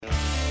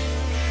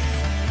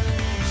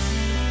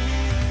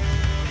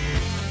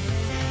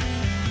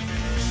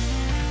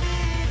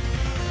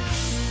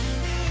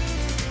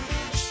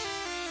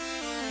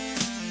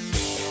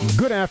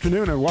Good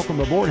afternoon and welcome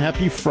aboard.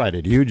 Happy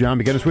Friday to you. John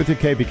McGinnis with you,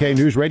 KPK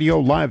News Radio,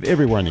 live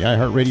everywhere on the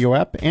iHeartRadio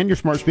app and your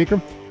smart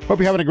speaker. Hope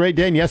you're having a great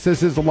day. And yes,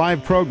 this is a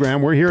live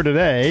program. We're here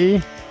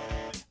today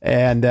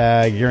and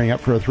gearing up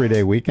for a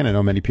 3-day weekend. I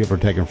know many people are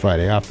taking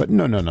Friday off, but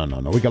no.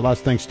 We got lots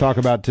of things to talk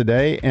about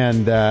today.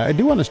 And I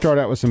do want to start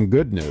out with some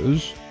good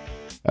news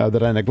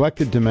that I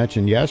neglected to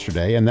mention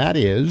yesterday, and that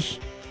is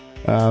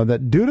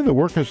that due to the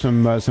work of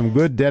some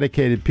good,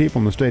 dedicated people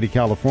in the state of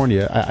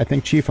California, I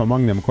think chief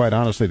among them, quite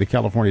honestly, the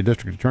California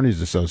District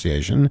Attorneys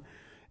Association,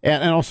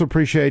 and also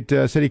appreciate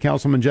City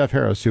Councilman Jeff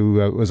Harris, who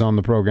was on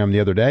the program the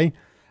other day,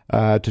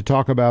 to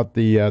talk about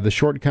the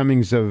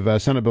shortcomings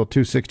of Senate Bill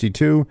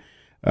 262,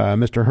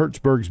 Mr.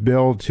 Hertzberg's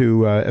bill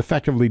to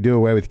effectively do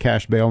away with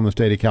cash bail in the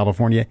state of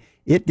California.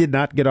 It did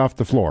not get off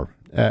the floor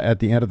at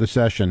the end of the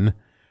session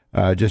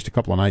just a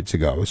couple of nights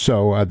ago.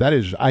 So that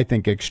is, I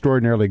think,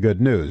 extraordinarily good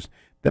news.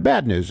 The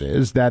bad news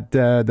is that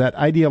that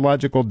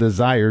ideological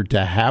desire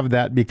to have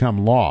that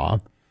become law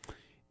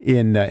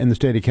in the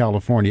state of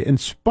California, in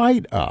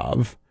spite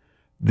of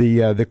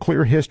the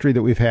clear history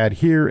that we've had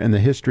here and the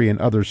history in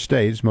other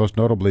states, most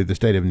notably the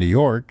state of New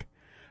York,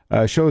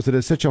 shows that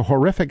it's such a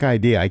horrific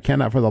idea. I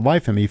cannot for the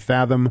life of me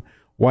fathom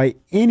why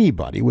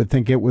anybody would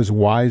think it was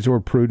wise or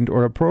prudent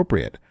or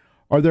appropriate.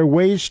 Are there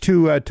ways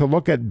to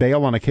look at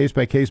bail on a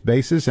case-by-case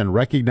basis and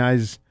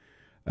recognize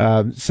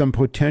some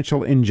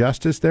potential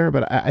injustice there?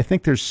 But I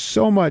think there's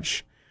so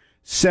much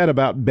said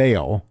about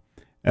bail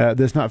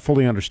that's not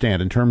fully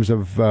understood in terms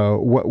of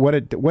what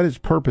its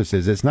purpose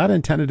is. It's not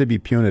intended to be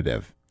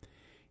punitive.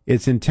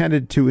 It's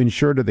intended to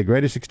ensure to the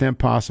greatest extent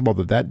possible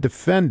that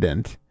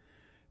defendant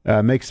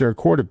makes their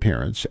court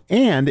appearance.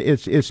 And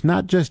it's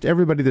not just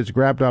everybody that's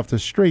grabbed off the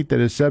street that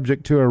is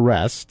subject to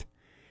arrest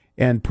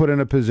and put in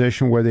a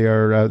position where they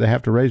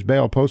have to raise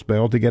bail, post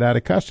bail to get out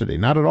of custody.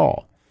 Not at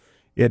all.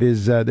 It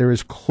is there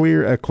is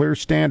a clear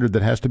standard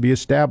that has to be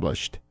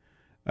established,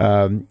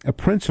 a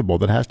principle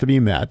that has to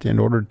be met in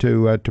order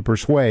to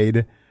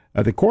persuade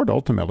the court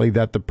ultimately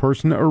that the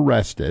person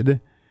arrested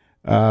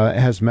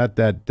has met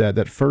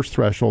that first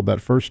threshold,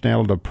 that first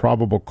standard of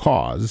probable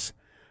cause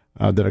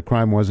that a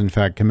crime was in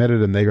fact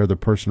committed, and they are the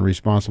person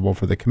responsible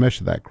for the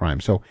commission of that crime.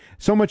 So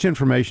much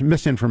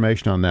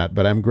misinformation on that,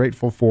 but I'm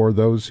grateful for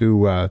those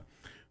who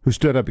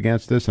stood up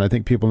against this, and I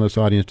think people in this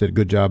audience did a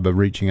good job of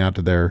reaching out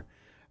to their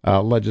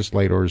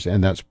legislators,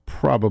 and that's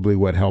probably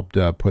what helped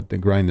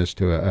grind this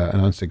to an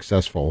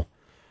unsuccessful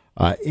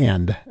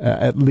end,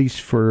 at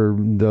least for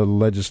the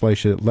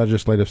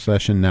legislative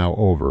session now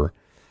over.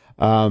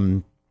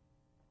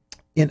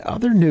 In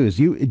other news,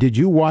 did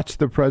you watch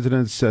the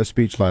president's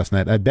speech last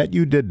night? I bet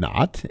you did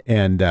not,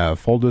 and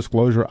full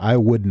disclosure, I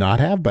would not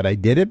have, but I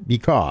did it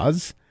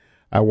because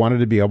I wanted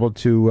to be able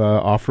to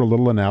offer a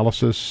little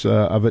analysis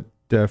of it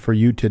for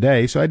you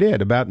today, so I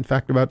did.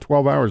 About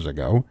 12 hours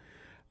ago.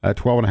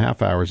 12 and a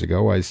half hours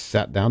ago, I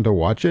sat down to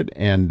watch it,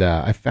 and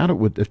I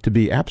found it to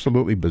be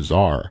absolutely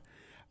bizarre.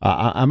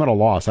 I'm at a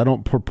loss. I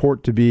don't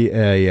purport to be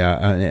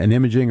an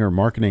imaging or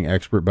marketing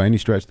expert by any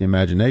stretch of the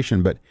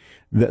imagination, but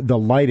the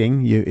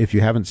lighting, if you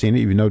haven't seen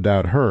it, you've no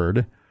doubt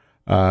heard.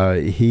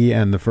 He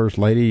and the First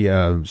Lady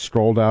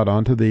strolled out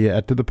onto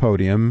the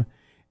podium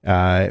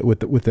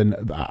with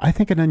I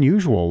think an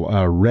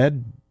unusual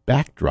red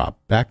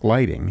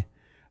backlighting,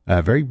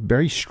 very,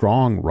 very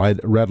strong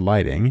red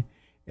lighting.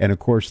 And, of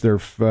course,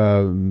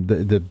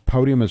 the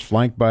podium is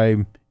flanked by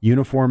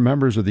uniformed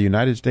members of the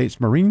United States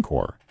Marine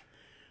Corps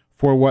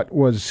for what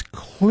was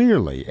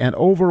clearly and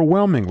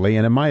overwhelmingly,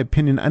 and in my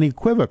opinion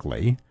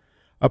unequivocally,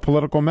 a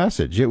political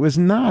message. It was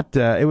not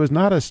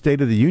a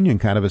State of the Union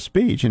kind of a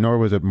speech, and nor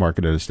was it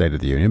marketed as State of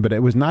the Union. But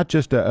it was not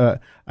just an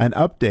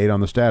update on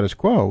the status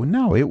quo.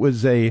 No, it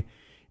was a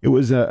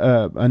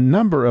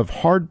number of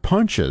hard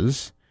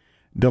punches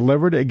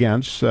delivered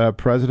against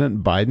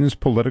President Biden's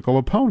political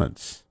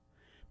opponents.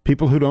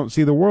 People who don't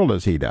see the world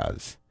as he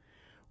does,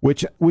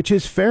 which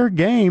is fair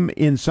game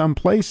in some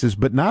places,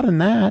 but not in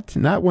that.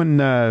 Not when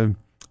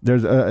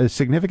there's a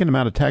significant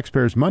amount of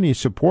taxpayers' money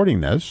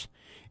supporting this,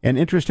 and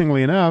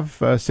interestingly enough,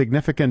 a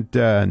significant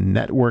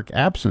network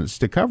absence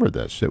to cover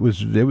this. It was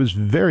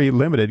very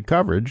limited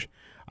coverage.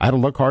 I had to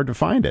look hard to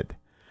find it.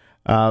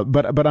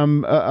 But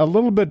I'm a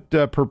little bit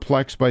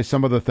perplexed by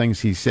some of the things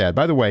he said.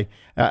 By the way,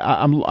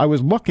 I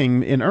was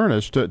looking in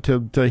earnest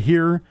to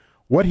hear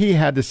what he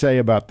had to say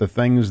about the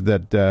things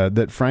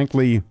that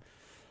frankly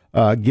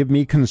give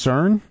me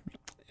concern,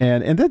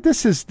 and that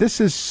this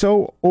is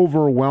so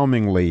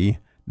overwhelmingly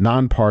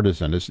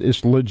nonpartisan.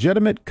 It's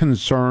legitimate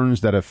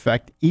concerns that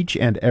affect each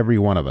and every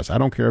one of us. I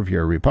don't care if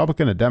you're a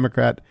Republican, a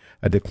Democrat,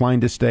 a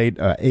declined state,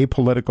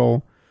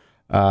 apolitical.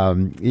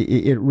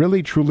 It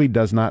really truly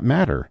does not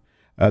matter.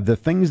 The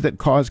things that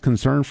cause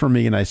concern for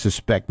me, and I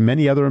suspect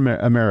many other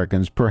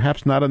Americans,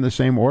 perhaps not in the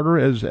same order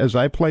as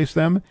I place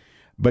them,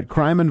 but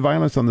crime and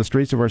violence on the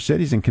streets of our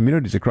cities and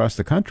communities across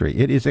the country,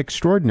 it is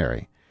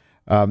extraordinary.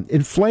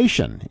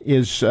 Inflation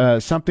is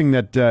something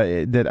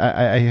that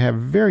I have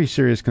very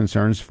serious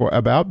concerns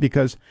about,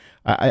 because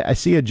I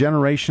see a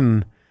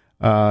generation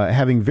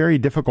having very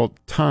difficult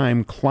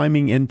time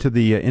climbing into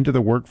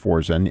the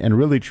workforce and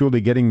really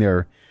truly getting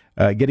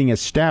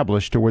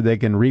established to where they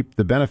can reap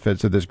the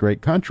benefits of this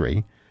great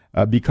country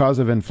because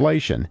of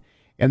inflation.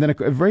 And then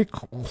very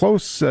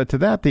close to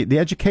that, the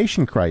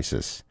education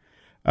crisis.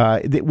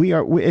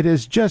 It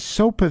is just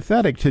so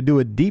pathetic to do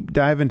a deep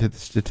dive into the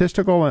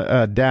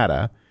statistical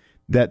data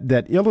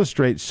that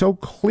illustrates so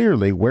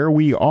clearly where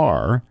we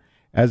are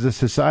as a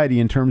society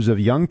in terms of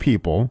young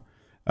people,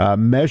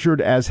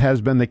 measured as has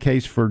been the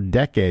case for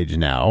decades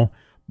now,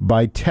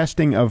 by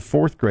testing of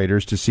fourth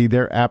graders to see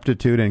their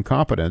aptitude and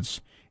competence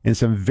in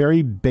some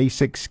very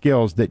basic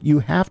skills that you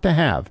have to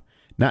have.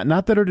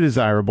 Not that are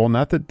desirable,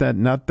 not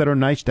that are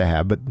nice to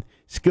have, but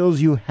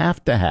skills you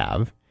have to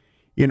have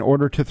in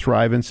order to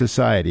thrive in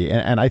society.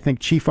 And I think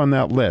chief on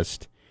that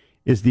list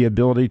is the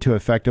ability to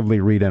effectively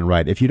read and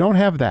write. If you don't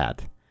have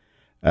that,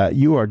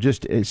 you are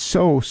just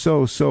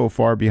so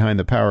far behind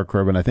the power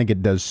curve, and I think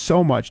it does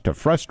so much to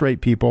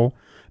frustrate people.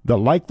 The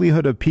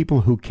likelihood of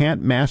people who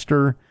can't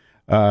master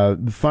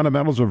the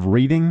fundamentals of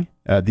reading,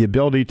 the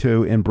ability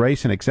to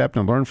embrace and accept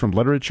and learn from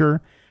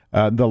literature,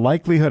 the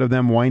likelihood of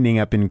them winding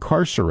up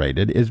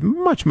incarcerated is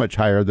much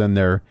higher than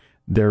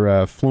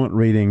their fluent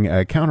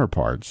reading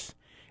counterparts.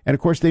 And, of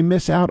course, they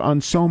miss out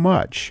on so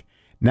much.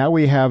 Now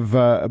we have,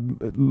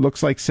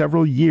 looks like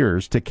several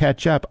years to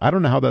catch up. I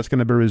don't know how that's going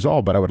to be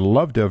resolved, but I would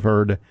love to have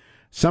heard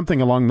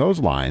something along those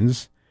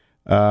lines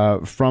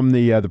from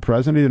the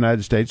President of the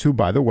United States, who,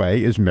 by the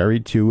way, is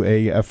married to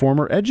a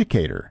former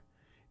educator.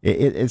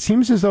 It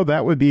seems as though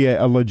that would be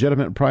a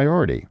legitimate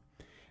priority.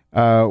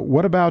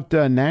 What about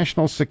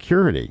national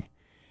security?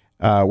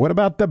 What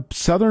about the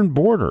southern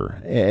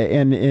border?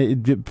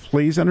 And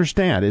please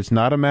understand, it's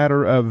not a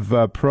matter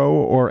of pro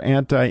or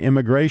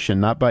anti-immigration,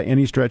 not by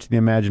any stretch of the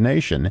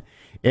imagination.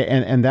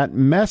 And that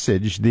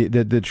message,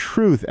 the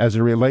truth as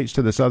it relates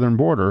to the southern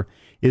border,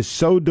 is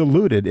so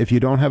diluted if you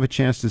don't have a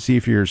chance to see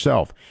for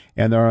yourself.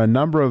 And there are a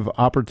number of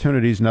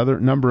opportunities, another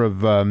number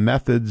of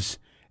methods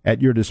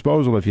at your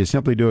disposal if you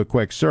simply do a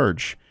quick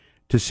search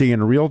to see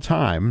in real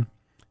time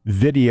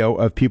video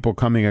of people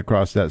coming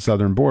across that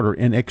southern border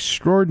in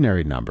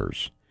extraordinary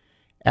numbers,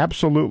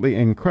 absolutely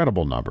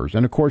incredible numbers.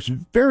 And, of course,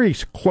 very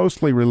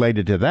closely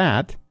related to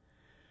that,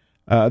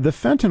 the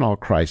fentanyl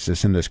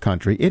crisis in this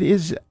country. It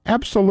is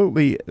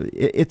absolutely,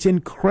 it's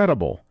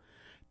incredible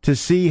to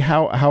see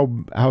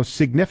how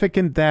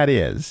significant that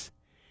is,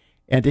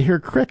 and to hear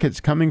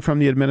crickets coming from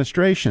the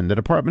administration, the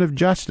Department of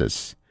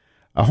Justice,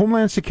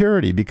 Homeland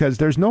Security, because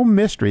there's no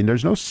mystery and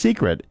there's no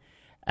secret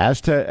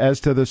as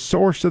to the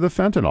source of the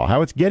fentanyl,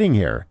 how it's getting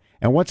here,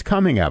 and what's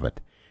coming of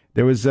it.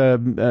 There was a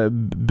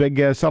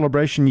big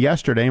celebration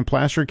yesterday in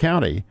Placer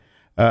County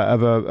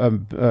of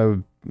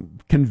a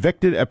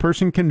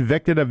person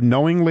convicted of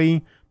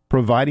knowingly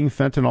providing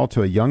fentanyl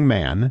to a young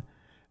man,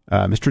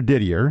 Mr.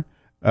 Didier,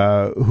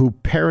 who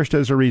perished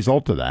as a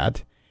result of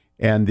that.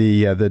 And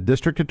the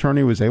district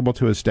attorney was able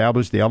to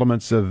establish the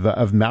elements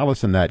of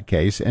malice in that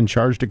case and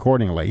charged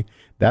accordingly.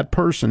 That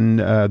person,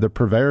 the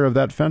purveyor of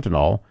that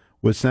fentanyl,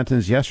 was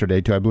sentenced yesterday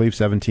to, I believe,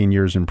 17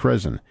 years in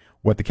prison.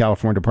 What the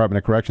California Department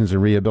of Corrections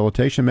and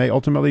Rehabilitation may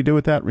ultimately do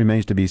with that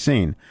remains to be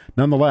seen.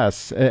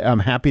 Nonetheless, I'm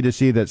happy to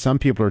see that some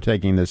people are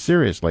taking this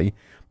seriously.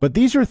 But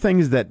these are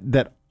things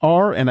that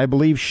are, and I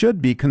believe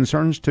should be,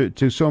 concerns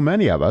to so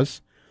many of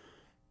us,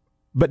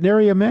 but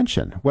nary a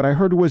mention. What I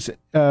heard was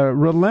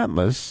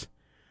relentless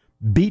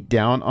beat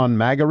down on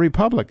MAGA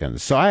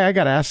Republicans. So I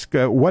got to ask,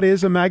 what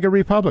is a MAGA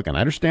Republican? I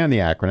understand the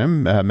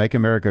acronym, Make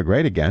America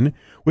Great Again,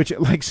 which,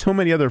 like so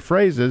many other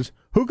phrases,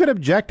 who could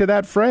object to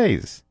that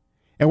phrase?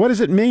 And what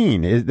does it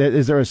mean?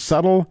 Is there a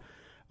subtle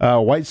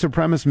white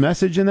supremacist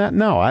message in that?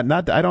 No, I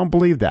don't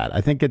believe that.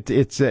 I think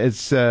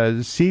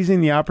it's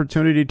seizing the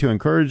opportunity to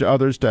encourage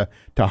others to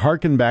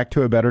hearken back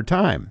to a better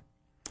time.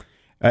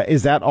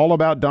 Is that all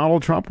about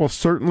Donald Trump? Well,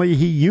 certainly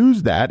he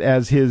used that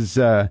as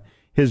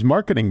his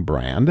marketing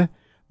brand.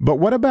 But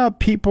what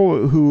about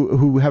people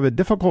who have a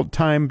difficult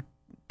time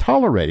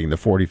tolerating the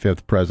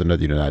 45th president of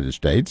the United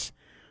States,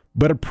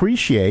 but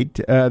appreciate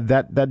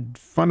that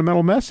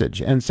fundamental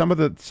message and some of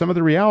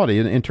the reality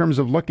in terms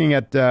of looking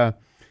at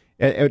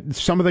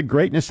some of the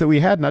greatness that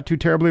we had not too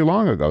terribly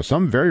long ago,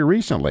 some very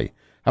recently?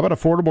 How about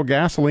affordable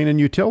gasoline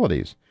and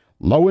utilities,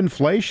 low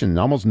inflation,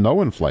 almost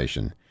no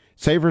inflation,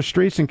 safer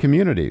streets and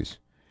communities?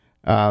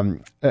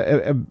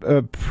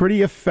 A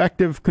pretty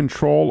effective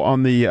control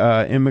on the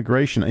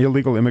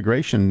illegal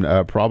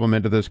immigration problem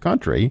into this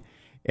country,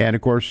 and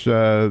of course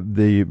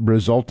the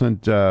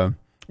resultant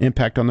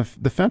impact on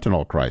the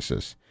fentanyl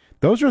crisis.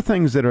 Those are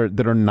things that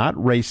are not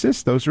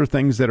racist. Those are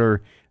things that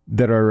are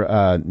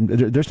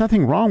there's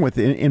nothing wrong with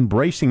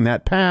embracing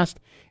that past.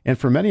 And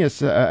for many of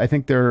us, I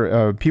think there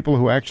are people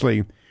who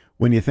actually,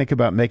 when you think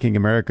about making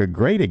America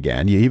great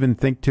again, you even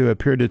think to a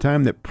period of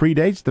time that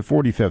predates the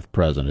 45th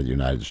president of the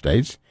United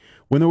States,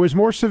 when there was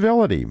more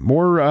civility,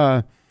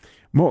 more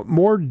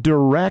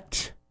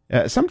direct,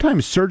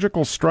 sometimes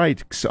surgical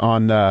strikes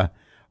on,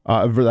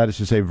 that is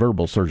to say,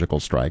 verbal surgical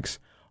strikes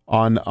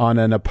on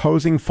an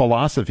opposing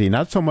philosophy,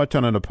 not so much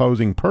on an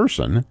opposing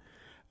person,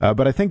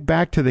 But I think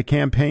back to the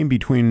campaign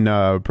between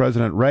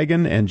President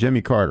Reagan and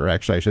Jimmy Carter.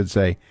 Actually, I should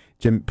say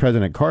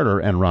President Carter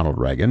and Ronald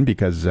Reagan,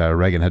 because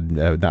Reagan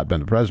had not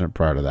been the president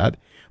prior to that.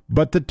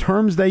 But the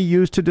terms they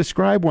used to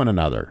describe one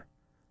another,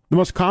 the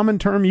most common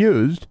term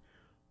used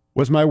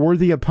was my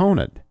worthy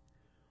opponent.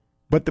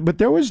 But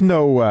there was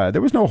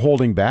no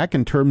holding back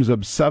in terms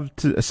of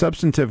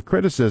substantive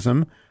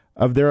criticism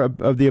of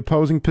the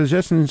opposing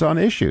positions on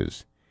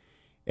issues.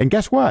 And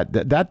guess what?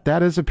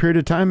 That is a period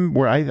of time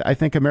where I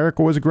think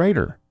America was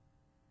greater.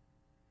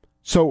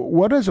 So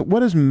what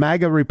does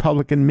MAGA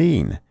Republican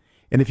mean?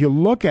 And if you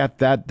look at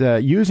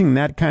that, using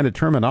that kind of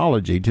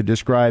terminology to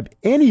describe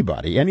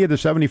anybody, any of the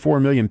 74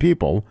 million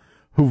people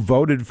who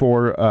voted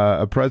for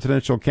a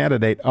presidential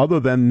candidate other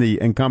than the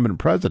incumbent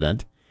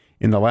president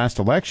in the last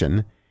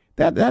election,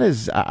 that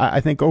is,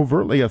 I think,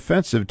 overtly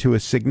offensive to a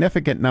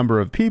significant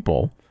number of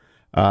people,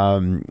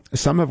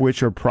 some of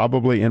which are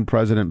probably in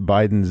President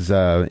Biden's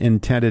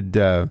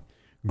intended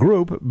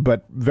group,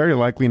 but very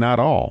likely not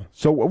all.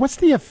 So what's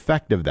the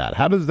effect of that?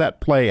 How does that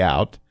play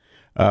out?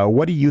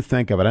 What do you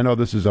think of it? I know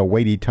this is a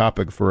weighty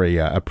topic for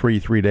a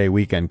pre-3-day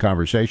weekend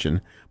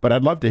conversation, but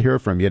I'd love to hear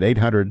from you at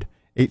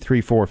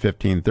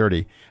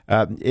 800-834-1530.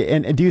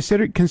 And do you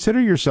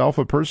consider yourself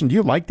a person, do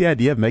you like the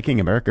idea of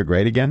making America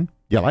great again?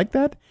 Do you like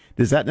that?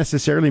 Does that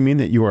necessarily mean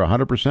that you are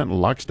 100% in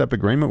lockstep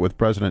agreement with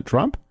President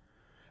Trump?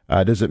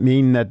 Does it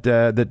mean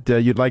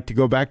that you'd like to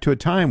go back to a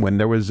time when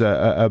there was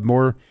a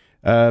more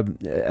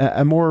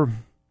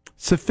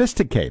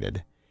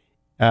sophisticated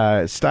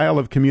style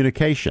of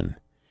communication?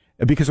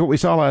 Because what we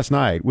saw last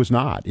night was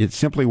not. It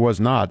simply was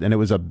not, and it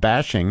was a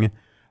bashing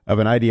of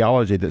an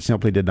ideology that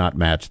simply did not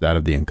match that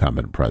of the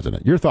incumbent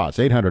president. Your thoughts,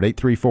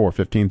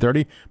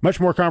 800-834-1530. Much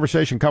more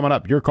conversation coming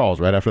up. Your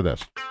calls right after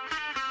this.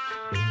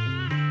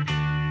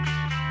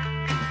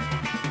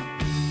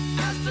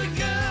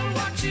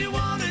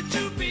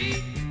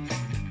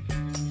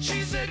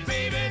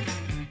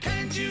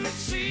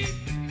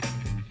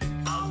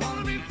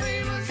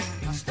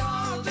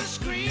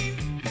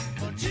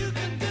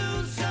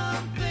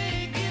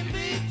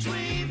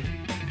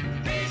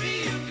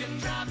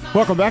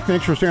 Welcome back.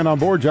 Thanks for staying on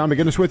board. John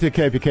McGinnis with you,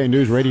 KPK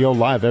News Radio,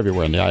 live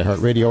everywhere in the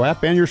iHeartRadio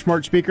app and your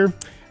smart speaker.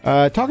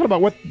 Talking about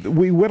what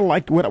we would have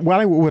liked, what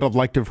I would have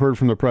liked to have heard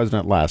from the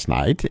president last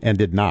night and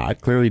did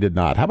not, clearly did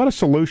not. How about a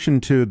solution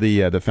to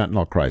the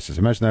fentanyl crisis?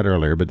 I mentioned that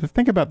earlier, but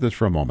think about this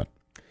for a moment.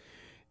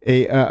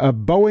 A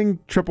Boeing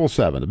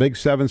 777, a big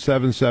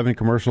 777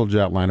 commercial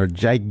jetliner,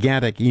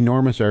 gigantic,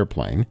 enormous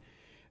airplane,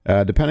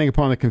 depending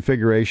upon the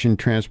configuration,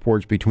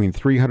 transports between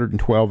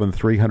 312 and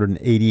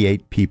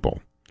 388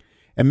 people.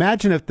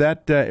 Imagine if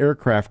that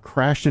aircraft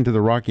crashed into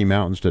the Rocky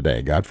Mountains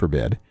today, God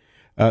forbid,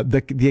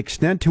 the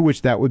extent to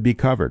which that would be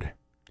covered.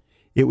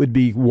 It would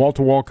be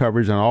wall-to-wall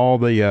coverage on all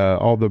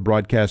the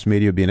broadcast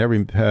media. It would be in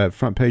every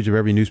front page of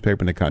every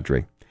newspaper in the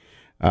country.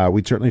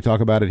 We'd certainly talk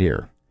about it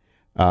here.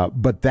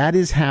 But that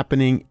is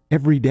happening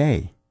every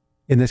day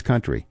in this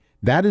country.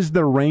 That is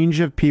the range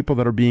of people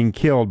that are being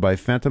killed by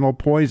fentanyl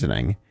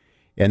poisoning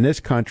in this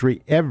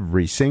country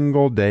every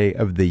single day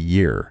of the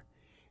year.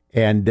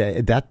 And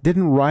that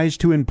didn't rise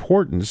to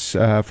importance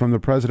from the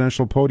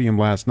presidential podium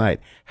last night.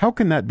 How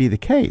can that be the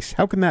case?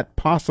 How can that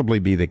possibly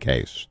be the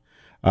case?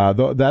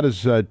 That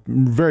is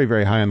very,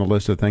 very high on the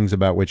list of things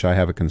about which I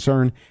have a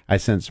concern. I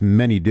sense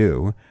many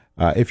do.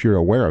 If you're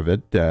aware of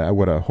it,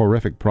 what a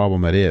horrific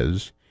problem it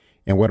is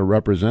and what it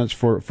represents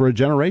for a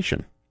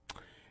generation.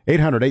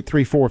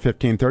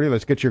 800-834-1530.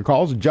 Let's get your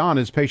calls. John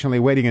is patiently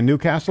waiting in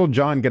Newcastle.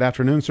 John, good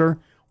afternoon, sir.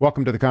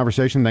 Welcome to the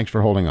conversation. Thanks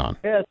for holding on.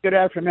 Yes, good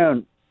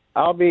afternoon.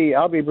 I'll be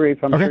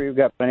brief. I'm sure you've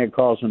got plenty of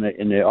calls in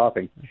the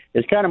offing.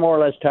 It's kind of more or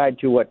less tied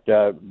to what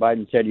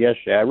Biden said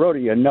yesterday. I wrote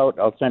you a note.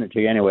 I'll send it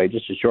to you anyway,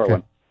 just a short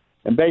one.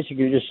 And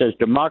basically it just says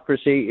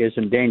democracy is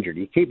endangered.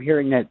 You keep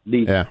hearing that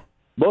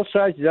both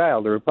sides of the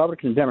aisle, the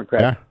Republicans and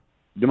Democrats,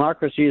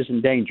 democracy is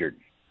endangered.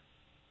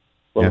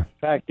 Well, the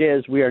fact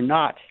is we are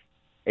not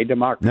a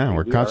democracy. No,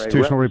 we're a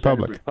constitutional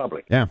republic.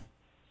 Yeah.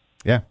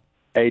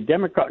 A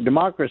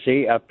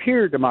democracy, a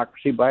pure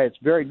democracy, by its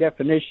very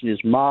definition, is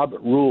mob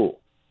rule.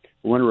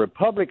 When a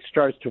republic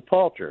starts to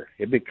falter,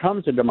 it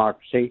becomes a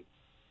democracy.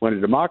 When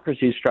a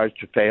democracy starts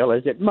to fail,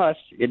 as it must,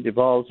 it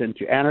devolves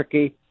into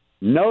anarchy.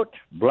 Note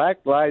Black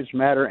Lives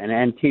Matter and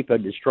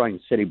Antifa destroying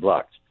city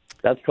blocks.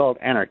 That's called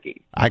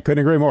anarchy. I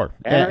couldn't agree more.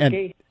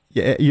 Anarchy.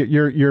 And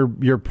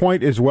your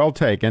point is well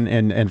taken,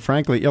 and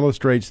frankly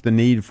illustrates the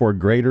need for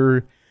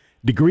greater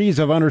degrees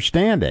of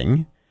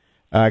understanding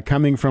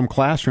coming from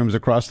classrooms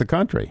across the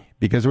country.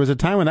 Because there was a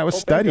time when that was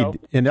studied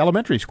in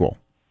elementary school.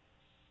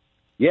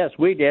 Yes,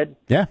 we did.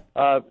 Yeah.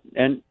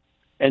 And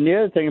the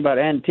other thing about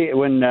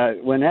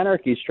when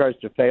anarchy starts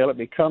to fail, it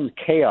becomes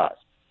chaos.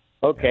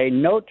 Okay,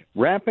 note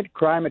rampant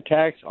crime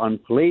attacks on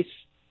police,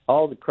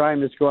 all the crime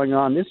that's going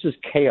on. This is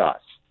chaos.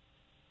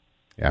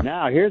 Yeah.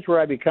 Now, here's where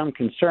I become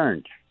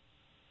concerned.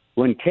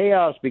 When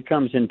chaos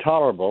becomes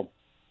intolerable,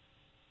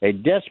 a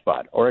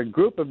despot or a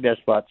group of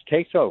despots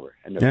takes over.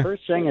 And the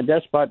first thing a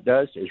despot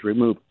does is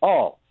remove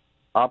all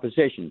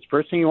oppositions.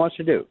 First thing he wants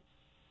to do.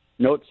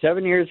 Note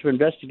 7 years of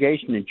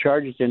investigation and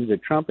charges into the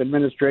Trump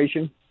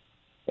administration.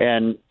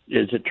 And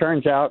as it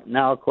turns out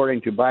now,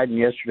 according to Biden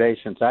yesterday,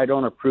 since I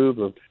don't approve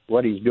of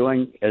what he's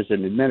doing as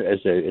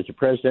a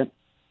president,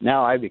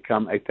 now I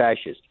become a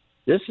fascist.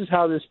 This is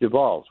how this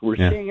devolves. We're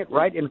seeing it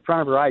right in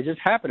front of our eyes. It's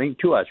happening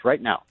to us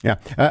right now. Yeah.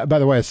 By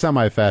the way, a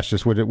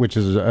semi-fascist, which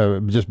is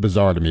just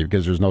bizarre to me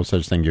because there's no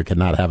such thing. You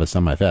cannot have a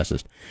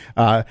semi-fascist.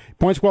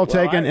 Points well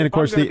taken. And of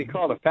course, I'm going to be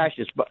called a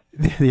fascist, but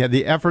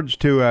the efforts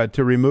to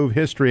remove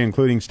history,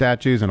 including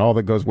statues and all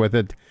that goes with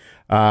it.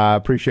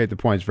 Appreciate the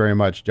points very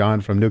much,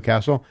 John from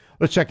Newcastle.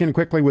 Let's check in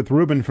quickly with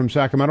Ruben from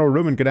Sacramento.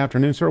 Ruben, good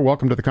afternoon, sir.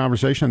 Welcome to the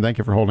conversation, and thank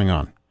you for holding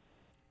on.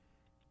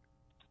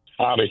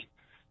 Howdy.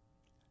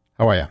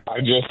 How are you? I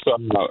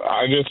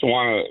just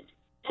want to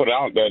put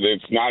out that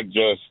it's not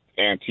just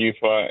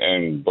Antifa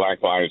and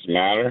Black Lives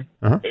Matter.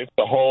 Uh-huh. It's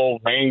the whole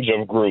range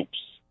of groups.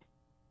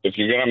 If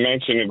you're going to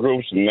mention the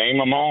groups, name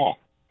them all.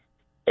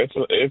 It's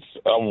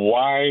a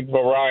wide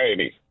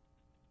variety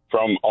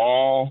from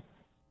all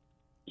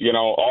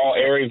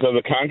areas of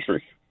the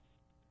country.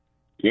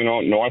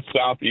 North,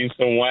 south, east,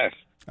 and west.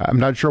 I'm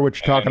not sure what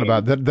you're talking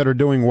about. That are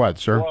doing what,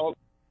 sir? Well,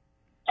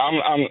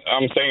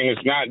 I'm saying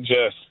it's not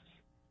just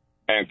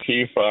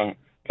Antifa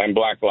and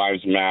Black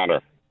Lives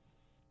Matter.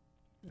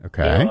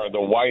 Okay. There are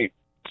the white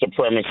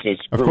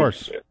supremacist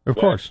groups. Of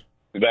course.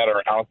 That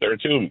are out there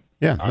too.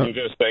 Yeah. I'm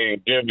just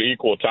saying, give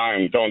equal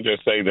time. Don't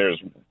just say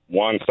there's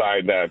one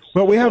side that's...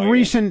 Well, we have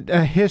recent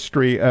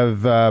history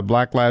of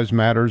Black Lives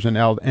Matters and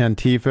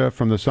Antifa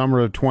from the summer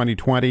of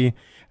 2020.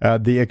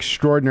 The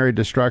extraordinary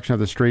destruction of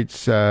the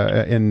streets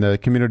in the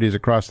communities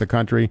across the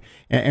country,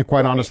 and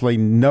quite honestly,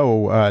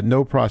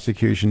 no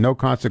prosecution, no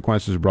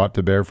consequences brought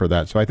to bear for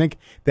that. So I think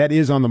that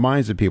is on the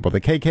minds of people.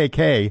 The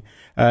KKK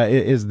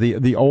is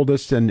the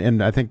oldest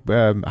and I think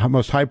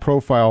most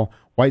high-profile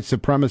white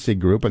supremacy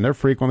group, and they're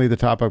frequently the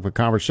topic of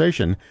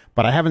conversation,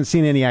 but I haven't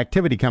seen any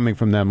activity coming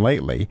from them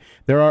lately.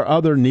 There are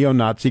other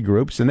neo-Nazi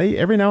groups, and they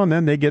every now and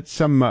then they get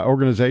some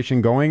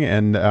organization going,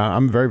 and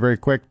I'm very, very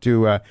quick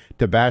to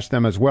bash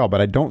them as well,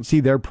 but I don't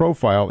see their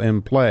profile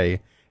in play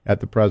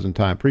at the present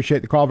time.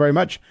 Appreciate the call very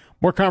much.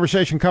 More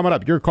conversation coming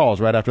up. Your calls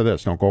right after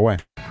this. Don't go away.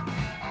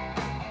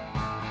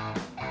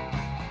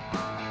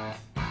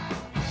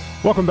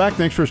 Welcome back.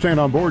 Thanks for staying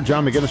on board.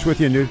 John McGinnis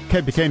with you.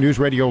 KPK News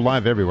Radio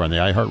live everywhere on the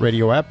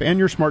iHeartRadio app and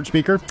your smart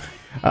speaker.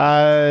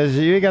 So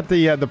you got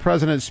the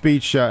president's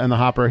speech in the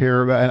hopper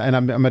here, and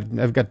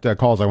I've got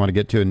calls I want to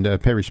get to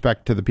and pay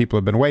respect to the people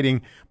who have been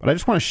waiting. But I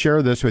just want to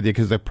share this with you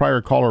because the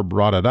prior caller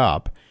brought it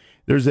up.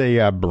 There's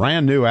a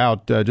brand new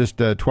out just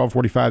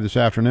 12:45 this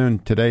afternoon.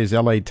 Today's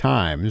L.A.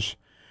 Times.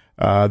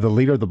 The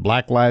leader of the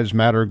Black Lives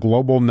Matter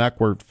Global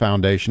Network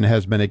Foundation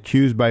has been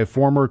accused by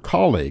former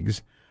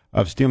colleagues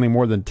of stealing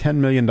more than $10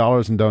 million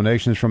in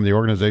donations from the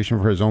organization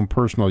for his own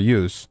personal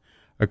use,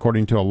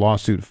 according to a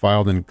lawsuit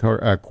filed in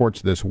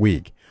courts this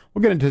week.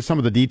 We'll get into some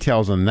of the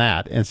details on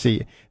that and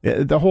see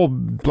the whole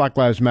Black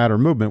Lives Matter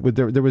movement.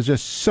 There was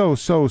just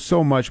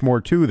so much more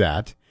to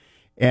that,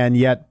 and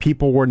yet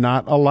people were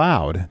not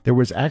allowed. There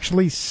was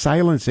actually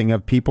silencing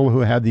of people who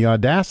had the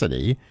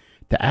audacity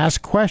to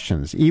ask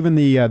questions, even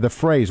the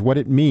phrase, what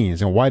it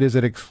means, and why does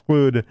it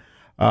exclude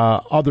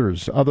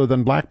others other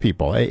than black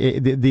people.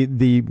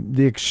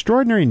 The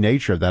extraordinary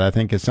nature of that, I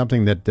think, is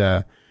something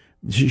that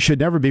should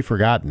never be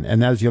forgotten.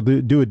 And as you'll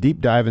do a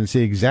deep dive and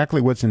see exactly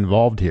what's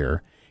involved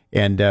here,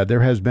 and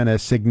there has been a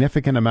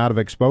significant amount of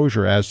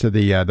exposure as to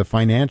the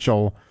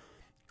financial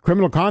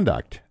criminal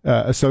conduct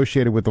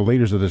associated with the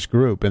leaders of this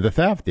group and the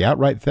theft, the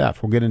outright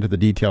theft. We'll get into the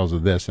details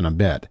of this in a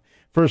bit.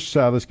 First,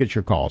 let's get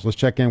your calls. Let's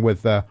check in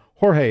with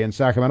Jorge in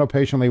Sacramento,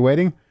 patiently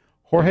waiting.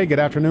 Jorge, good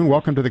afternoon.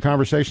 Welcome to the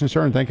conversation,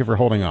 sir, and thank you for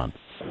holding on.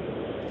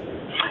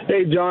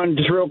 Hey, John,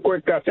 just real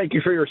quick, thank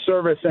you for your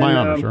service. And, my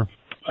honor, sir.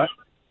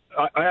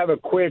 I have a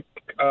quick,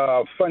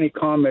 funny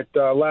comment.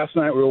 Last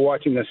night we were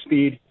watching The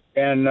Speed,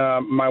 and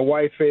my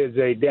wife is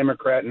a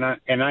Democrat,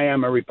 and I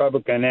am a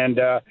Republican. And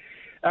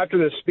after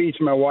the speech,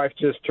 my wife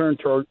just turned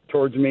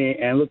towards me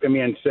and looked at me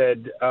and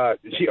said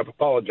she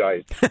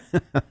apologized.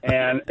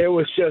 And it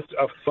was just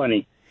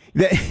funny.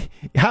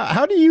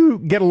 How do you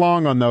get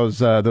along on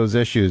those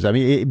issues? I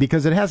mean,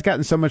 because it has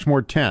gotten so much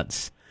more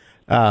tense.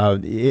 Do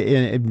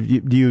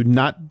you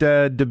not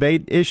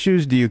debate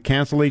issues? Do you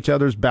cancel each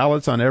other's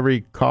ballots on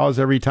every cause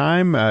every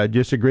time?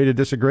 Just agree to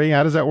disagree?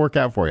 How does that work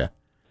out for you?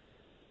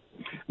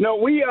 No,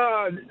 we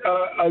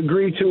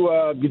agree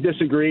to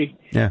disagree.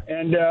 Yeah.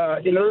 And,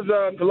 there's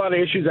a lot of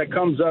issues that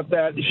comes up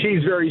that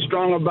she's very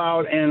strong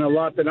about and a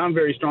lot that I'm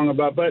very strong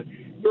about. But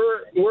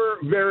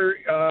we're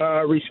very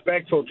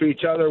respectful to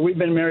each other. We've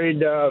been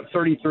married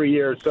 33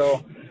 years,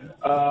 so...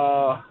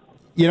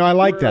 I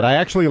like that. I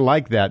actually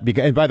like that.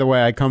 Because, and by the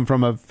way, I come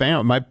from a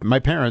family. My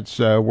parents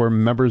were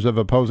members of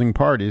opposing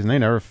parties, and they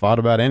never fought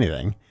about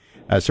anything,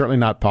 certainly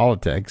not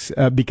politics,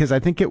 because I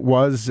think it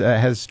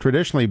has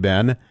traditionally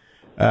been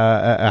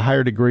a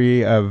higher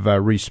degree of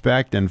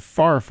respect and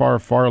far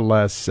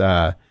less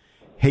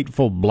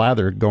hateful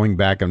blather going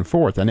back and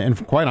forth.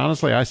 And quite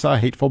honestly, I saw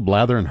hateful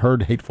blather and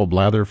heard hateful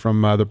blather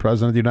from the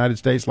President of the United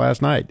States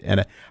last night.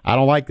 And I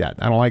don't like that.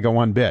 I don't like it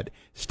one bit.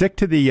 Stick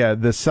to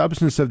the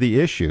substance of the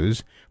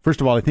issues.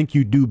 First of all, I think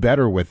you do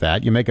better with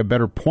that. You make a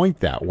better point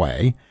that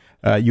way.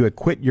 You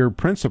acquit your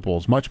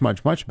principles much,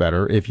 much, much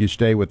better if you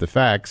stay with the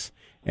facts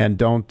and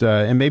don't,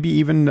 and maybe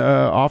even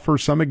offer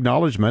some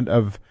acknowledgement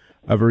of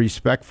a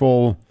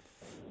respectful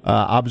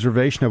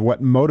observation of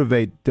what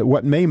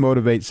may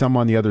motivate some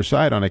on the other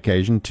side on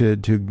occasion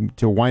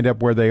to wind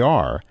up where they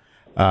are.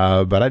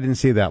 But I didn't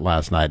see that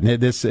last night. And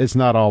it's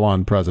not all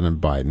on President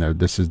Biden.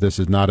 This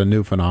is not a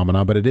new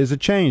phenomenon, but it is a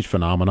changed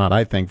phenomenon,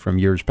 I think, from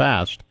years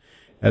past.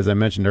 As I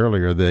mentioned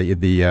earlier,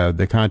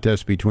 the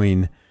contest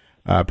between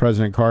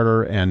President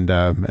Carter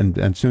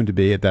and soon to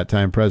be at that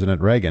time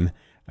President Reagan.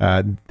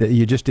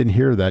 You just didn't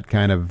hear that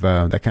kind of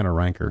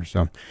rancor.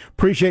 So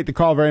appreciate the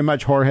call very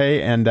much,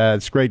 Jorge, and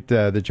it's great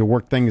that you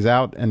work things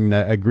out and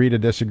agree to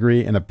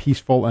disagree in a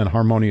peaceful and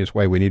harmonious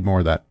way. We need more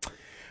of that.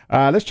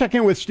 Let's check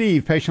in with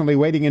Steve, patiently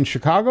waiting in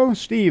Chicago.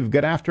 Steve,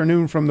 good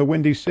afternoon from the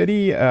Windy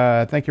City.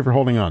 Thank you for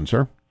holding on,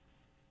 sir.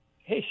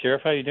 Hey,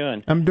 Sheriff, how you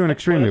doing? I'm doing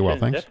extremely well,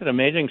 thanks. That's an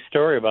amazing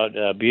story about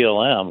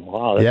BLM.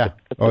 Wow. That's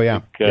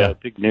a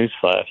big news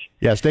flash.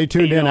 Yeah, stay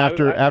tuned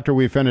after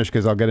we finish,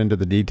 because I'll get into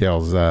the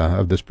details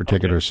of this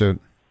particular suit.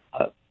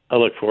 I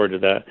look forward to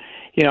that.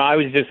 I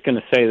was just going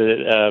to say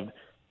that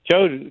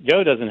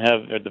Joe doesn't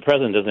have, or the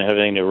president doesn't have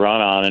anything to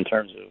run on in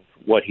terms of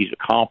what he's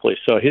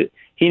accomplished. So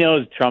he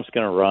knows Trump's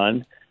going to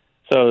run.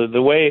 So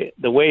the way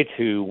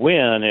to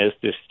win is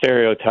to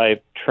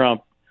stereotype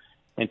Trump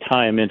and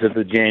tie him into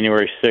the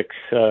January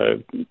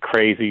 6th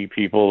crazy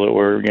people that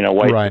were,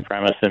 white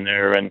supremacists in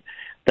there, and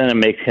then it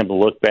makes him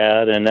look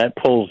bad, and that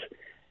pulls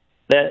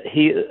that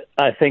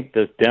I think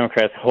the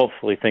Democrats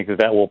hopefully think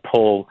that will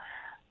pull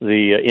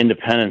the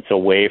independents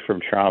away from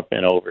Trump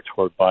and over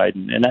toward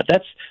Biden, and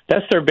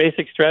that's their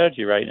basic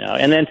strategy right now.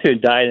 And then to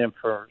indict him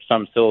for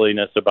some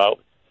silliness about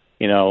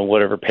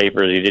whatever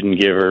papers he didn't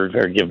give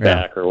or give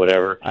back or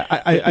whatever.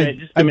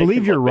 I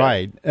believe you're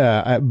right,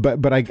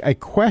 but I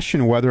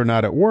question whether or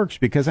not it works,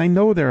 because I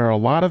know there are a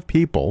lot of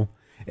people.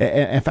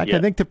 In fact, I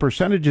think the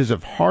percentages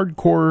of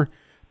hardcore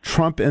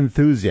Trump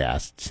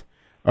enthusiasts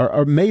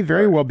may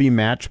very well be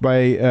matched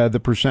by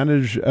the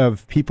percentage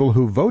of people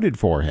who voted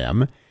for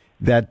him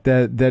that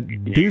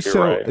do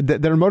so,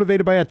 that are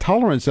motivated by a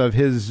tolerance of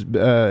his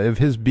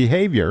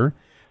behavior.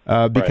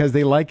 Because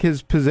they like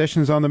his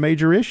positions on the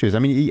major issues. I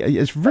mean,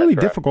 it's really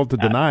difficult to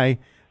deny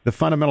the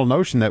fundamental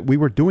notion that we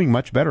were doing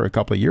much better a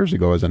couple of years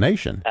ago as a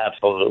nation.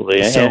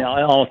 Absolutely. And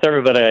almost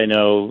everybody I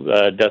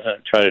know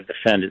doesn't try to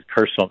defend his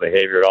personal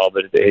behavior at all,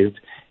 but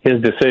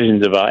his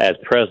decisions as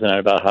president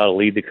about how to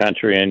lead the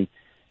country and,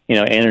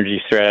 energy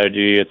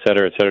strategy, et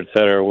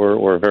cetera,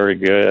 were very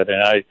good.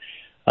 And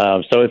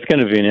so it's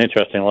going to be an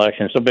interesting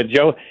election. So, but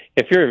Joe,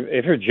 if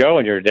you're Joe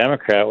and you're a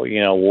Democrat,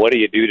 what do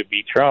you do to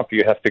beat Trump?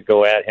 You have to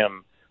go at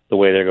him the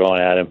way they're going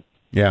at him.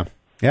 Yeah.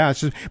 It's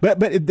just, but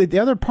the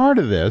other part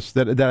of this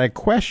that I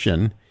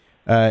question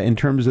in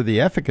terms of the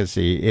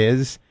efficacy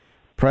is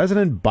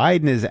President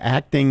Biden is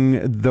acting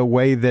the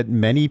way that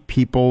many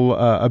people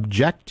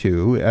object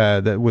to,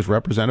 that was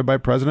represented by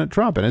President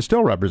Trump and is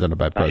still represented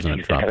by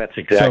President Trump. That's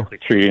exactly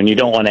true, and you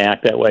don't want to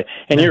act that way.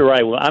 And you're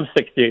right. Well, I'm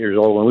 68 years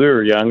old. When we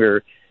were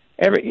younger,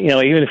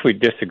 even if we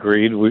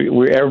disagreed,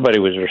 everybody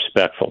was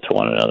respectful to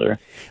one another.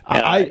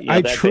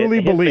 I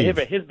truly believe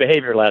his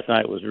behavior last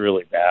night was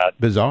really bad,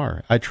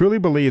 bizarre. I truly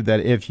believe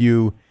that if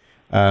you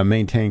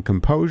maintain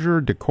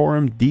composure,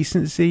 decorum,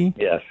 decency,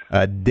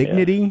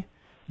 dignity,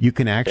 you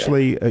can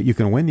actually you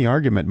can win the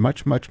argument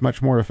much, much,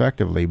 much more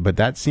effectively. But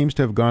that seems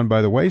to have gone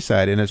by the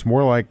wayside, and it's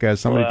more like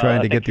somebody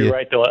trying to get the. You're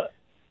right, though.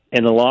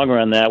 In the long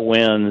run, that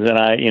wins, and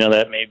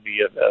that may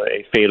be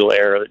a fatal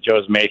error that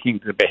Joe's making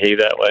to behave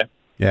that way.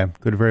 Yeah,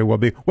 could very well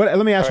be. Let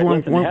me ask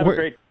one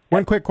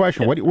quick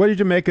question. Yeah. What did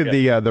you make of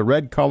the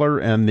red color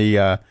and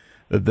the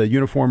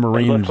uniformed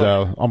Marines,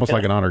 almost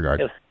like an honor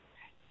guard?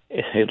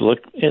 It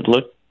looked.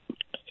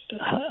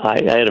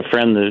 I had a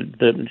friend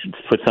that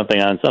put something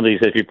on. Somebody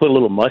said if you put a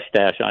little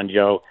mustache on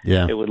Joe,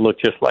 it would look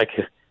just like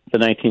the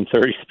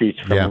 1930 speech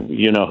from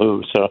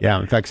who. So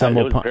in fact, it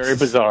was very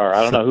bizarre.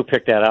 I don't know who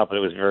picked that out, but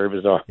it was very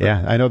bizarre.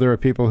 Yeah, I know there are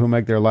people who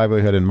make their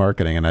livelihood in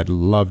marketing, and I'd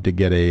love to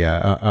get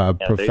a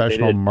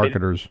professional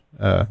marketer's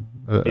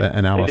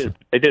analysis.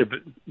 They did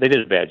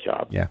a bad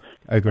job. Yeah,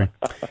 I agree.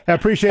 I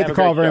appreciate the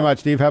call very much,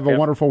 Steve. Have a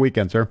wonderful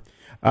weekend, sir.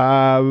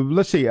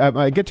 Let's see.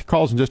 I get to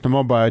calls in just a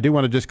moment, but I do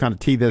want to just kind of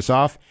tee this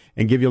off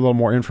and give you a little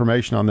more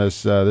information on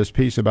this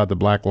piece about the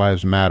Black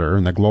Lives Matter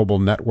and the Global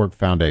Network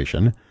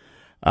Foundation.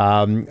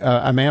 A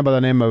man by the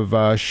name of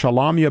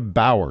Shalamia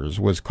Bowers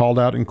was called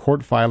out in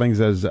court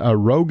filings as a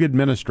rogue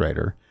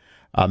administrator,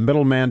 a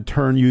middleman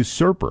turned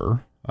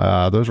usurper.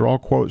 Those are all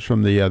quotes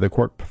from the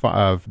court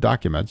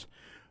documents,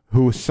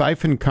 who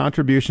siphoned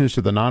contributions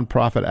to the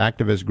nonprofit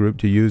activist group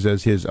to use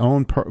as his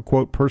own,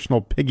 quote,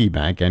 personal piggy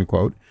bank, end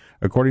quote,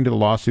 according to the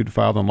lawsuit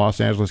filed in Los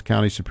Angeles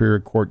County Superior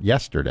Court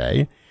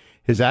yesterday.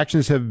 His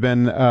actions have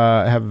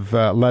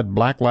led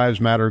Black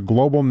Lives Matter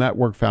Global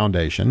Network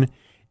Foundation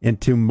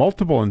into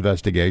multiple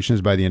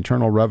investigations by the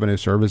Internal Revenue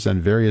Service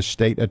and various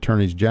state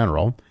attorneys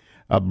general,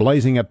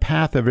 blazing a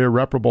path of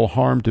irreparable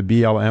harm to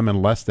BLM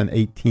in less than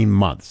 18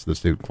 months, the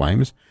suit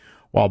claims.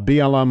 While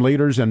BLM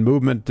leaders and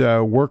movement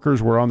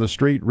workers were on the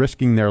street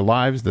risking their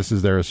lives, this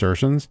is their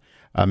assertions,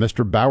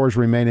 Mr. Bowers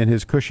remained in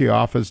his cushy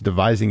office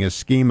devising a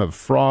scheme of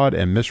fraud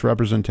and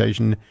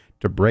misrepresentation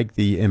to break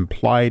the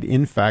implied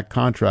in-fact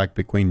contract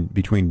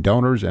between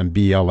donors and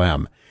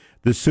BLM.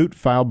 The suit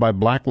filed by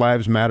Black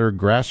Lives Matter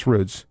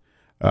Grassroots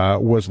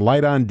was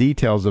light on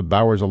details of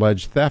Bowers'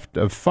 alleged theft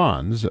of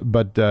funds,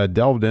 but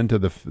delved into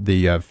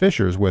the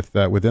fissures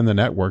within the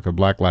network of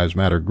Black Lives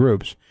Matter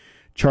groups,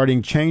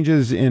 charting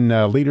changes in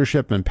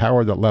leadership and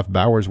power that left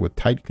Bowers with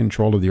tight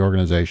control of the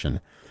organization.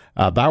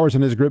 Bowers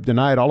and his group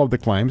denied all of the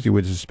claims, you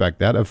would suspect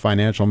that, of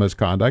financial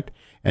misconduct,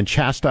 and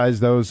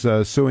chastised those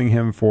suing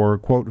him for,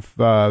 quote,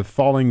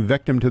 falling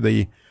victim to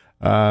the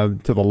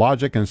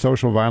logic and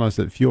social violence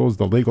that fuels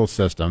the legal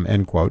system,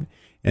 end quote,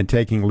 and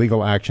taking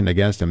legal action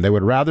against him. They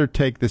would rather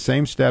take the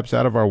same steps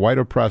out of our white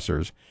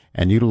oppressors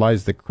and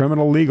utilize the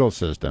criminal legal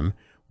system,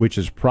 which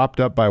is propped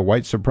up by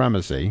white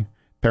supremacy,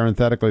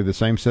 parenthetically the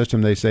same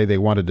system they say they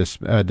want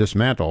to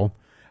dismantle,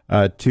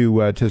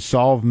 to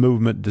solve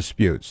movement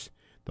disputes.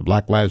 The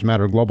Black Lives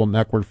Matter Global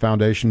Network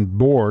Foundation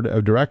Board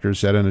of Directors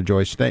said in a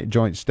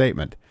joint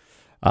statement.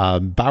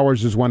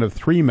 Bowers is one of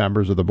 3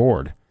 members of the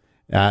board.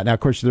 Now, of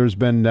course, there's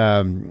been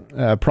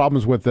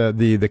problems with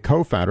the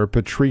co-founder,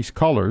 Patrisse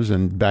Cullors,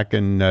 and back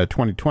in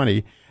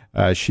 2020,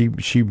 she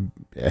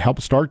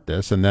helped start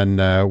this and then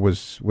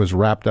was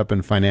wrapped up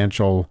in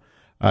financial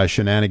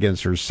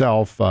shenanigans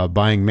herself,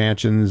 buying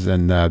mansions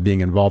and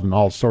being involved in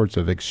all sorts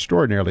of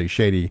extraordinarily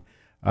shady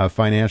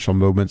financial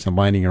movements and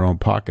lining her own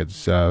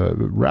pockets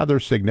rather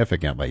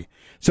significantly.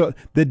 So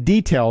the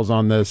details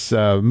on this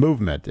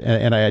movement,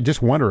 and I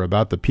just wonder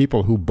about the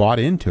people who bought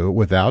into it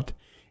without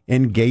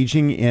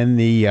engaging in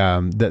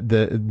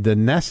the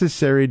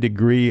necessary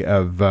degree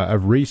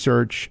of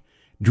research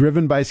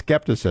driven by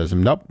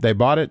skepticism. Nope, they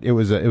bought it. It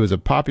was a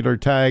popular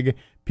tag.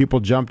 People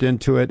jumped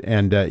into it,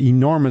 and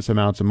enormous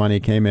amounts of money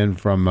came in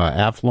from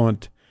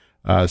affluent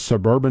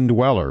suburban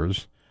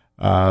dwellers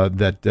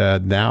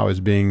that now is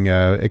being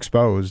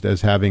exposed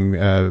as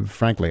having,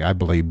 frankly, I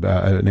believe,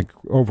 an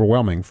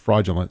overwhelming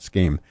fraudulent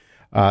scheme.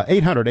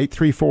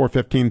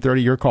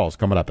 800-834-1530. Your call's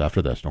coming up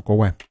after this. Don't go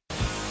away.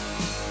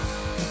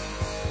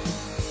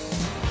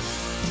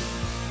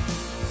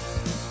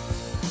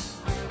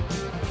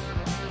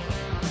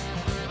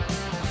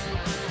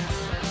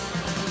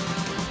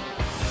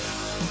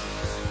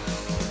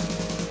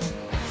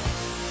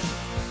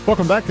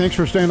 Welcome back. Thanks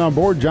for staying on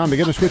board. John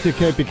McGinnis with you,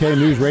 KPK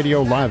News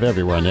Radio, live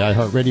everywhere on the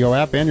iHeartRadio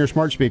app and your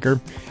smart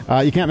speaker.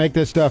 You can't make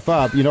this stuff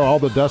up. You know, all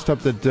the dust-up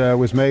that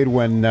was made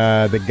when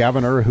the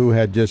governor who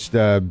had just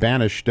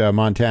banished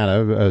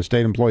Montana,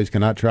 state employees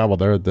cannot travel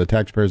there at the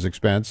taxpayers'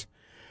 expense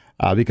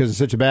because it's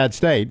such a bad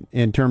state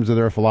in terms of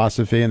their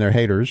philosophy and their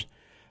haters.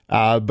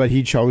 But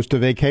he chose to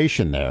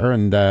vacation there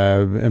and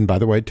by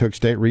the way, took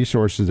state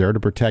resources there to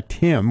protect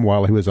him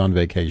while he was on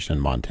vacation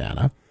in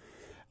Montana.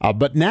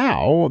 But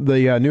now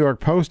the New York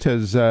Post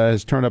has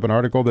turned up an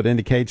article that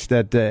indicates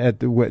that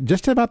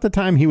just about the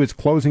time he was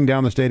closing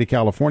down the state of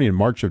California in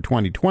March of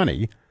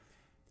 2020,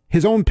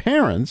 his own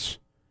parents,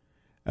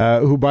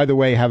 who, by the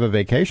way, have a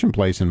vacation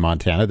place in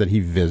Montana that he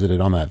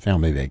visited on that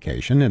family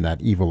vacation in that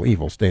evil,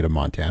 evil state of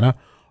Montana,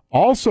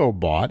 also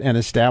bought and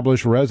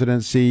established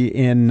residency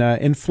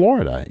in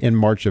Florida in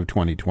March of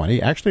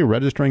 2020, actually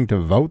registering to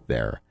vote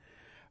there.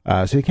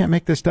 So you can't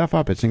make this stuff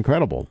up. It's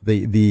incredible.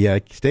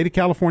 The state of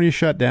California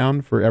shut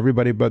down for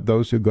everybody but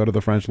those who go to the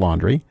French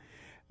Laundry,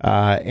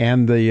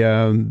 and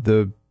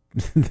the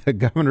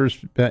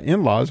governor's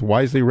in-laws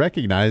wisely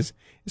recognize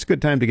it's a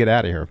good time to get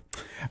out of here.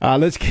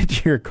 Let's get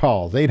to your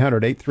calls.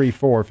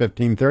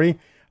 800-834-1530.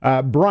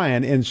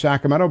 Brian in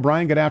Sacramento.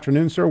 Brian, good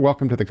afternoon, sir.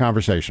 Welcome to the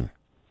conversation.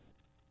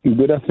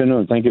 Good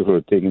afternoon. Thank you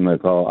for taking my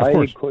call. I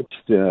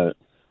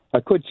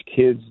coached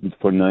kids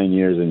for 9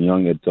 years and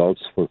young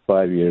adults for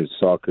 5 years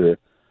soccer.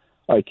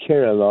 I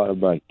care a lot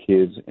about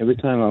kids. Every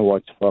time I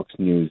watch Fox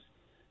News,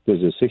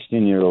 there's a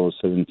 16-year-old,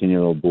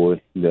 17-year-old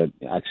boy that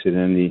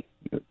accidentally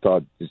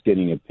thought is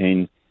getting a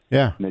pain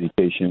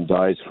medication,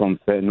 dies from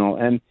fentanyl.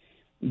 And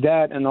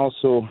that, and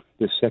also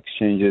the sex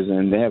changes,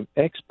 and they have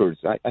experts.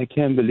 I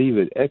can't believe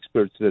it.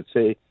 Experts that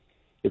say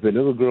if a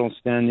little girl's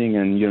standing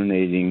and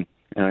urinating,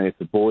 if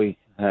a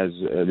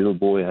little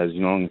boy has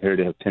long hair,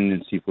 they have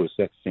tendency for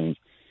sex change.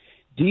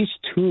 These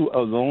two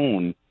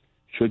alone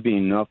should be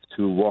enough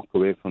to walk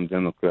away from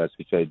Democrats,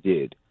 which I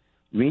did.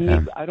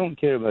 I don't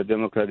care about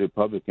Democrat,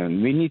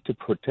 Republican. We need to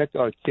protect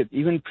our kids.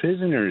 Even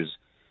prisoners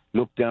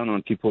look down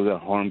on people that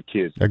harm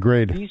kids.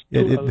 Agreed. These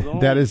two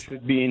alone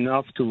should be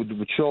enough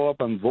to show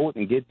up and vote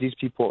and get these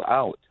people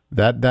out.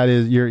 That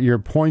is your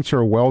points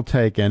are well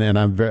taken, and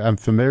I'm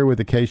familiar with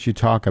the case you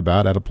talk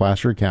about out of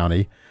Placer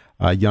County,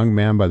 a young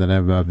man by the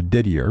name of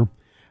Didier.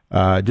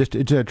 And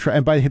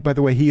by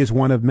the way, he is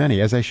one of many.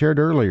 As I shared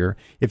earlier,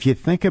 if you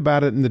think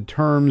about it in the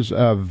terms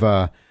of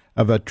a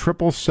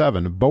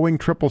 777,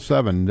 Boeing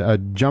 777, a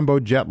jumbo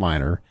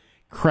jetliner,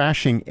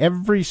 crashing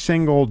every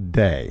single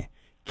day,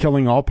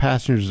 killing all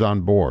passengers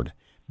on board.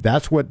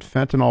 That's what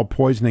fentanyl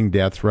poisoning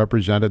deaths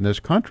represent in this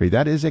country.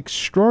 That is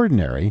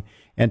extraordinary,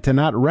 and to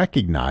not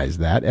recognize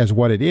that as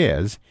what it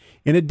is.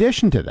 In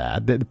addition to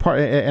that,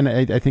 and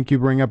I think you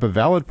bring up a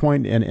valid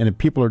point, and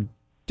people are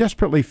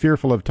desperately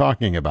fearful of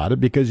talking about it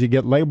because you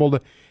get labeled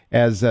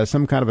as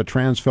some kind of a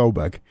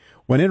transphobic,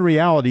 when in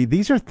reality,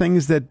 these are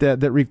things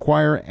that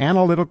require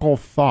analytical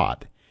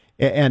thought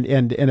and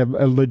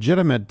a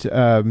legitimate,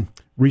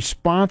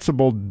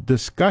 responsible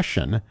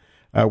discussion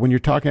when you're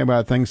talking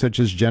about things such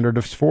as gender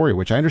dysphoria,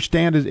 which I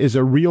understand is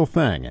a real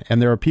thing,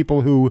 and there are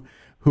people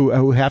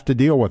who have to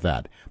deal with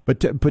that.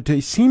 But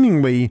to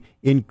seemingly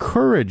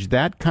encourage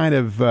that kind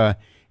of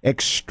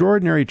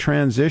extraordinary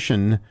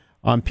transition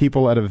on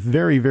people at a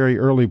very, very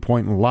early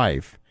point in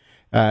life,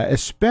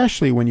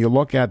 especially when you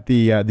look at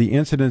the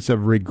incidence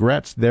of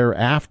regrets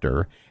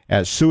thereafter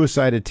as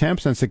suicide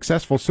attempts and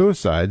successful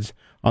suicides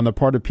on the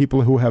part of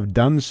people who have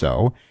done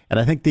so. And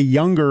I think the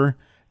younger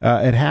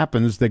it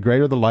happens, the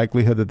greater the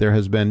likelihood that there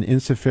has been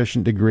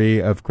insufficient degree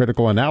of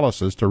critical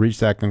analysis to reach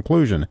that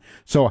conclusion.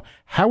 So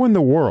how in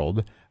the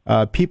world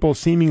people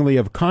seemingly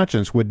of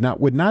conscience would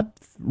not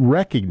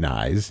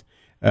recognize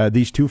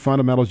these two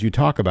fundamentals you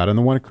talk about, and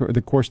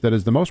the course that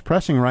is the most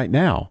pressing right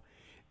now?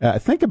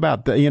 Think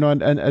about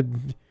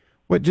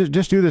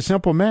just do the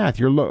simple math.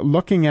 You're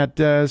looking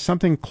at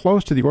something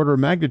close to the order of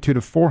magnitude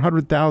of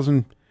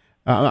 40,000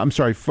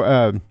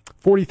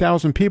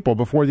 people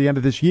before the end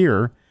of this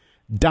year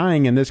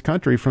dying in this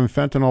country from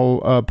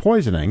fentanyl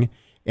poisoning,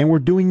 and we're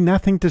doing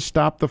nothing to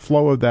stop the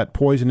flow of that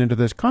poison into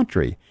this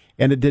country.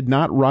 And it did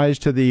not rise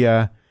to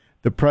the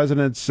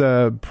president's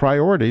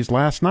priorities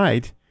last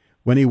night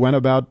when he went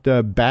about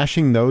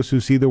bashing those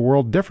who see the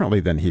world differently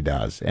than he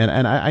does.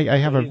 And I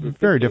have a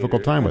very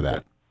difficult time with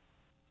that.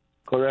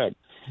 Correct.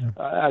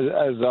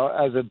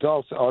 As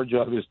adults, our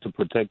job is to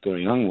protect our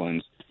young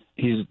ones.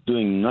 He's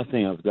doing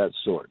nothing of that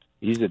sort.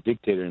 He's a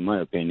dictator, in my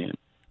opinion.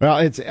 Well,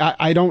 I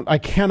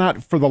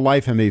cannot for the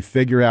life of me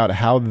figure out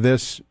how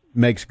this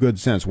makes good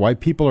sense. Why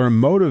people are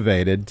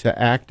motivated to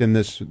act in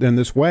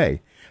this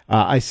way.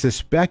 I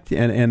suspect,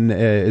 and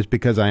it's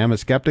because I am a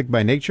skeptic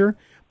by nature,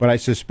 but I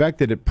suspect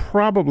that it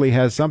probably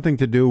has something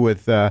to do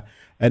with an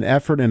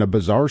effort in a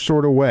bizarre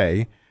sort of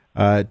way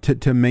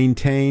to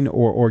maintain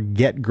or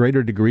get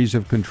greater degrees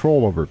of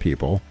control over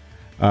people.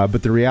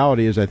 But the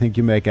reality is, I think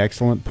you make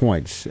excellent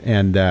points.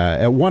 And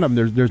at one of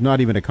them, there's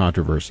not even a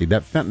controversy.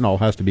 That fentanyl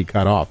has to be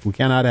cut off. We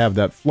cannot have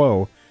that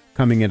flow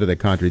coming into the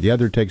country. The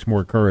other takes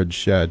more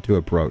courage to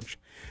approach.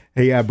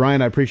 Hey,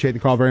 Brian, I appreciate the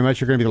call very much.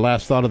 You're going to be the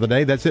last thought of the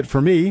day. That's it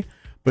for me.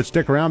 But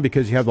stick around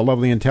because you have the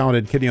lovely and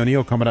talented Kitty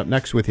O'Neill coming up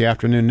next with the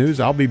afternoon news.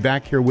 I'll be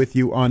back here with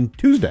you on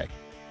Tuesday.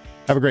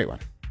 Have a great one.